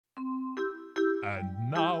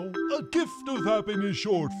And now, a Gift of Happiness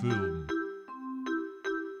short film.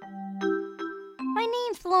 My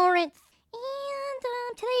name's Florence,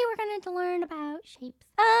 and today we're going to learn about shapes.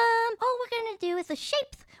 All we're going to do is the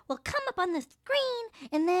shapes will come up on the screen,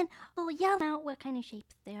 and then we'll yell out what kind of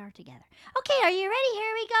shapes they are together. Okay, are you ready?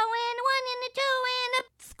 Here we go. In 1 and a 2 and a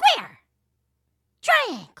square,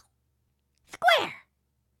 triangle, square,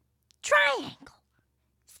 triangle,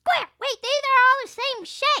 square. Wait, these are all the same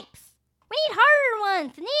shapes. We need harder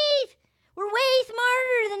ones, and these were way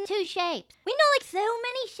smarter than 2 shapes. We know like so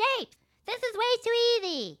many shapes. This is way too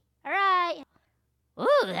easy. All right.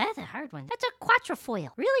 Ooh, that's a hard one. That's a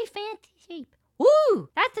quatrefoil. Really fancy shape. Ooh,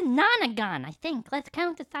 that's a nonagon, I think. Let's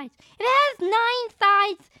count the sides. If it has 9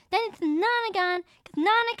 sides, then it's a nonagon, because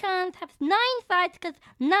nonagons have 9 sides, because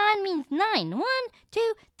non means 9. 1,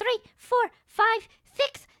 2, 3, 4, 5,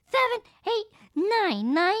 6, 7, 8,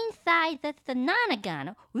 9. 9 sides, that's the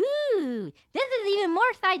nonagon. Ooh, this is even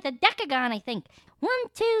more sides, a decagon, I think. 1,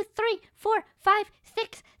 2, 3, 4, 5,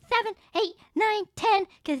 6, 7, 8, 9, 10,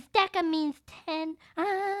 because deca means 10. I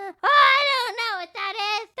don't know what that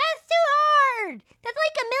is. That's too hard. That's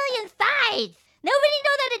like a million sides. Nobody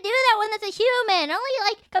knows how to do that one that's a human. Only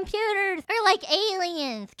like computers or like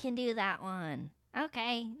aliens can do that one.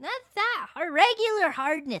 Okay, that's that. A regular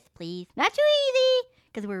hardness, please. Not too easy,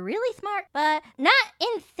 because we're really smart, but not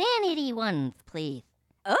insanity ones, please.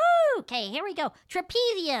 Okay, here we go.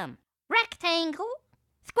 Trapezium, rectangle,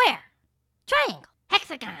 square, triangle,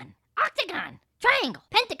 hexagon, octagon, triangle,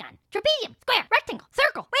 pentagon, trapezium, square, rectangle,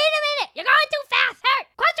 circle. Wait a minute, you're going too fast. Hurt.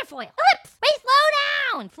 Quatrefoil, ellipse. Wait,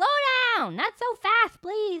 slow down. Not so fast,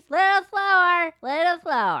 please. Little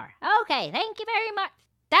slower. Okay, thank you very much.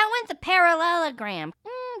 That one's a parallelogram.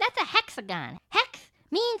 That's a hexagon. Hex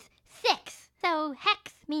means 6. So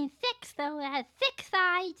hex means 6, so it has 6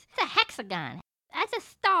 sides. It's a hexagon. That's a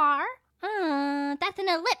star. That's an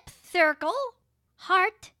ellipse. Circle,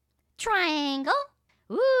 heart, triangle.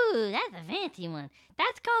 Ooh, that's a fancy one.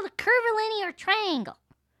 That's called a curvilinear triangle.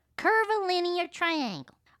 Curvilinear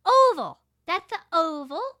triangle. Oval. That's an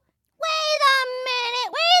oval. Wait a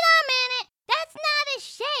minute. That's not a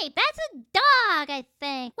shape. That's a dog, I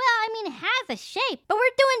think. Well, I mean, it has a shape, but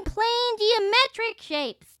we're doing plane geometric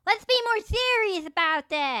shapes. Let's be more serious about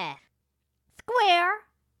this. Square.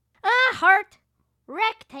 Heart.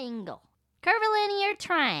 Rectangle. Curvilinear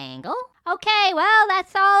triangle. Okay, well,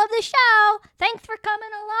 that's all of the show. Thanks for coming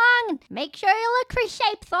along, and make sure you look for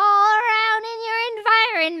shapes all around in your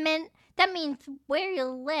environment. That means where you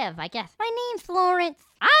live, I guess. My name's Florence.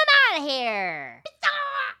 I'm out of here.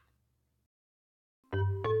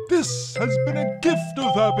 This has been a Gift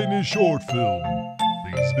of Happiness short film.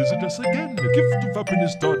 Please visit us again at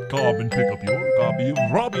giftofhappiness.com and pick up your copy of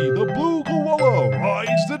Robby the Blue Koala,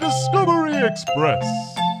 Rise the Discovery Express.